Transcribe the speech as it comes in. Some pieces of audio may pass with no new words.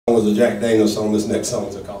Was a Jack Daniels song. This next song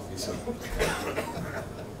is a coffee song.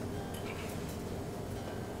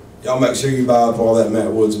 Y'all make sure you buy up all that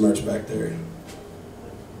Matt Woods merch back there.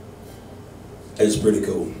 It's pretty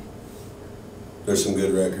cool. There's some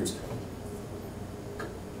good records.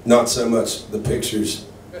 Not so much the pictures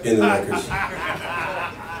in the records.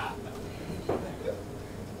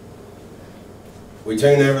 We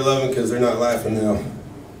tuned Ever Loving because they're not laughing now.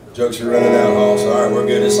 Jokes are running out, Hall. So all right, we're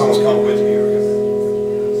good. This song's called With Me.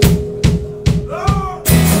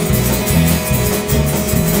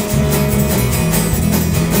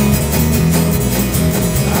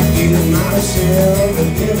 Myself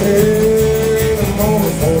and give it a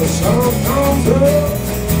moment before the sun comes up.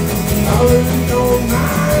 I really don't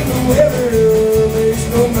mind the weather, makes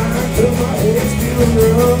no mind 'cause my head's feeling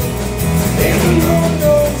rough. And the Lord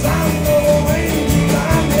knows I'm going,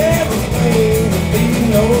 I never claim to be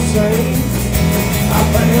no saint. I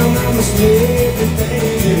found I'm a slave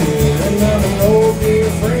today, and I'm an old dear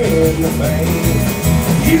friend of pain.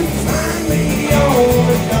 You can find me on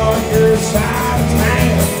the darker side of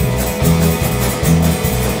town.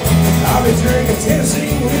 I'll be drinking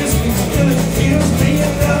Tennessee whiskey till it kills me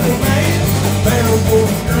another man bound for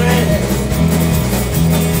the ground.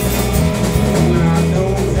 And I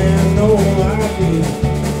don't have no idea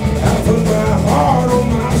I put my heart on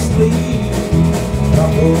my sleeve.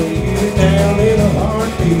 I'm gonna get it down in a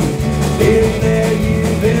heartbeat. In there you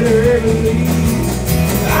better believe.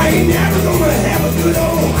 I ain't never gonna have a good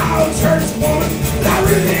old Holley church woman, but I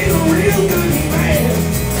really ain't a real good man.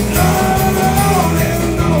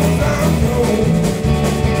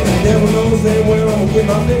 Devil knows that well I'm gonna get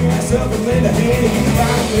my big ass up and lend a hand and you can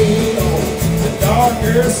find me on the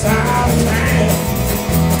darker side of town.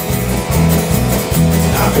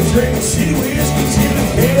 I've been drinking shitty whiskey till it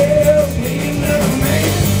kills me another man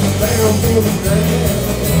bound for the ground.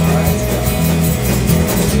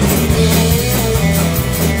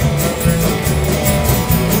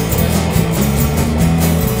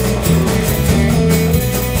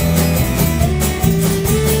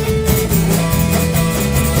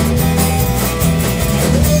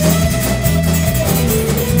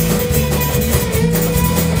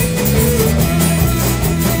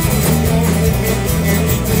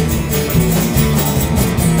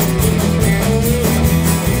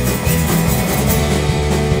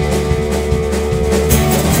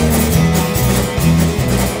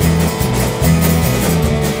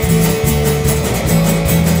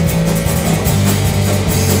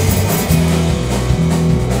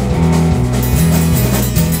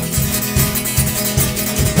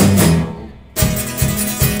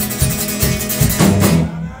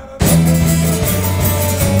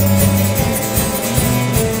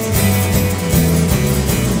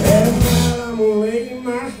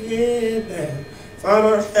 Find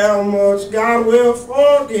out how much God will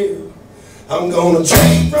forgive. I'm gonna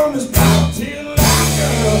drink from this bottle till I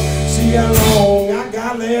come. See how long I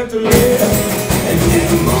got left to live. And in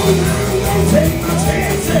the morning I'm gonna take my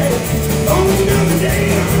chances. On another day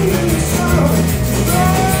I'm in the sun.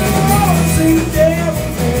 Oh, see the devil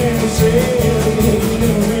and say,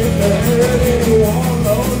 hurt anyone,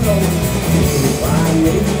 Lord, Lord. You can find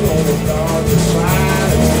me on the darker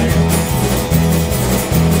side of town.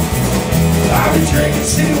 I've been drinking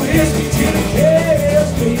shitty whiskey till it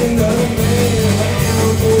kills me another man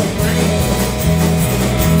bound for the ground.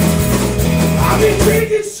 I've been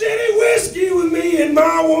drinking shitty whiskey with me and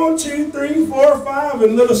my 1, 2, 3, 4, 5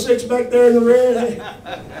 and little 6 back there in the red.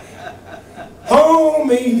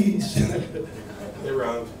 Homies. They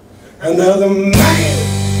rhymed. Another man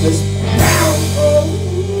that's bound for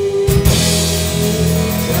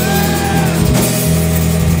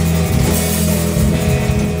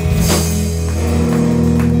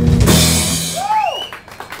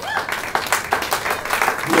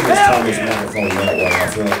Tommy's microphone that way, I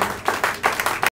feel like.